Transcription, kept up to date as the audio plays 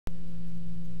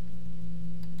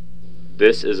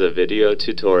This is a video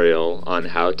tutorial on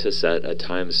how to set a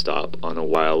time stop on a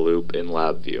while loop in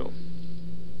Labview.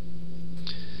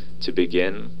 To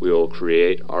begin, we will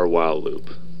create our while loop.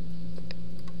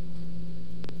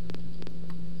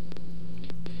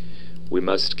 We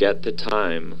must get the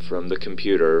time from the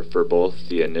computer for both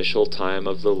the initial time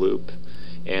of the loop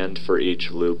and for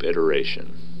each loop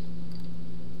iteration.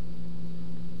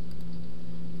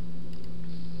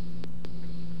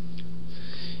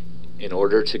 In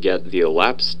order to get the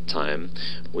elapsed time,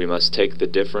 we must take the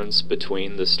difference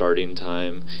between the starting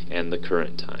time and the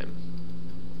current time.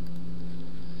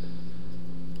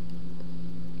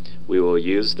 We will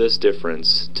use this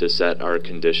difference to set our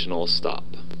conditional stop.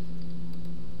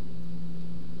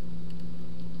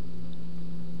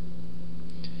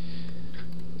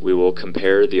 We will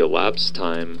compare the elapsed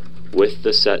time with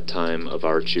the set time of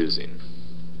our choosing.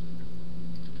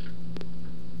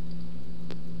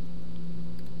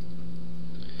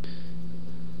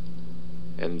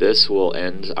 And this will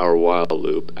end our while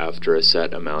loop after a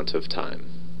set amount of time.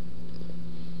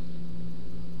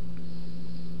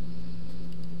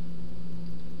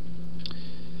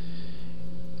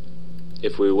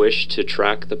 If we wish to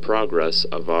track the progress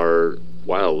of our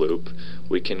while loop,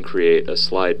 we can create a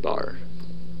slide bar.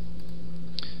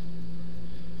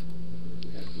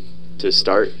 To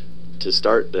start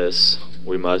this,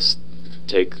 we must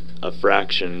take a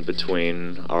fraction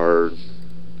between our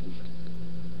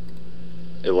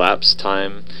elapsed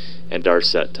time and our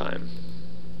set time.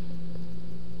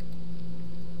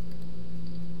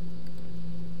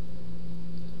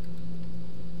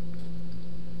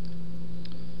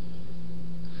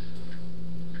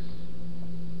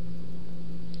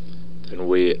 Then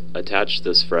we attach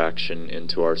this fraction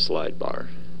into our slide bar.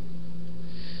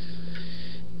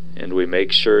 And we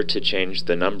make sure to change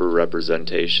the number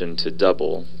representation to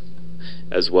double,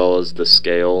 as well as the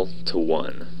scale to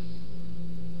 1.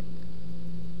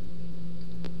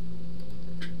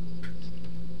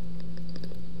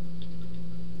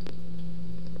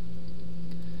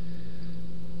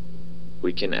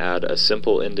 We can add a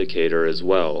simple indicator as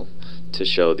well to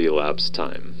show the elapsed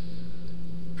time.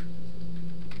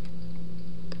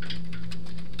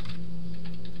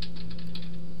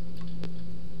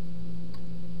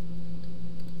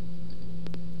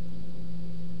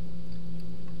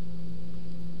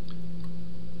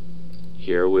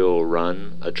 Here we will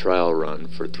run a trial run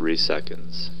for 3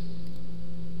 seconds.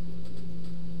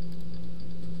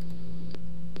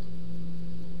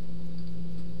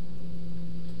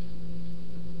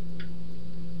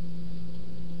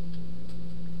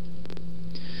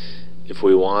 If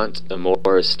we want a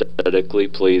more aesthetically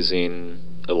pleasing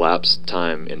elapsed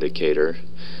time indicator,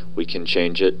 we can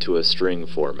change it to a string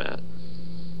format.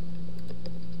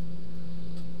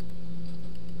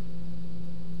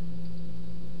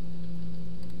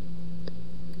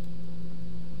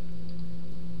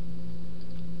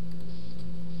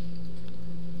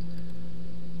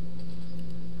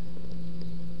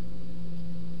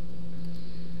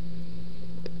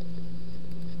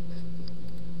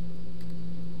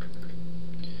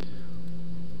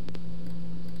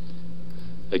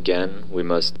 Again, we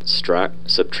must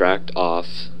subtract off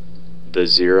the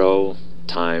 0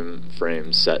 time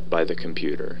frame set by the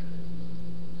computer.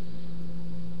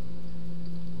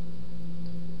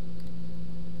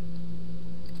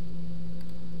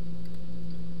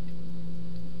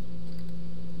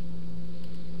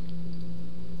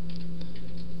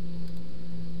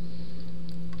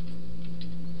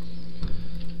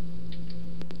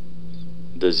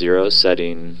 The 0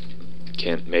 setting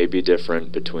may be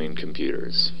different between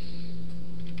computers.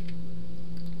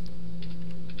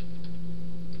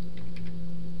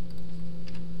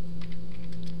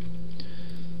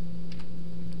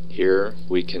 Here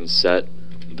we can set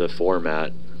the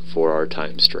format for our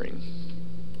time string.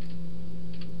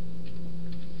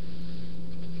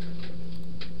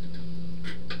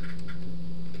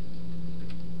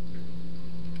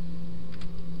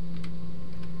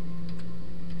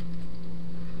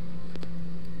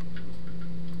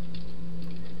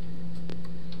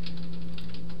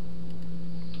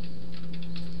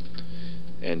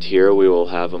 And here we will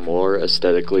have a more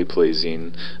aesthetically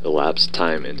pleasing elapsed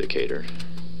time indicator.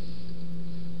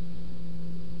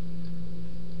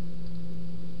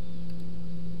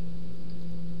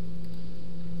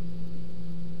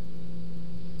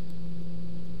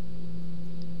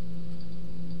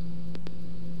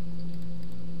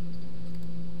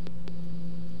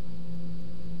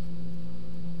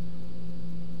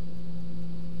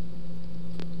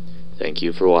 Thank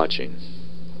you for watching.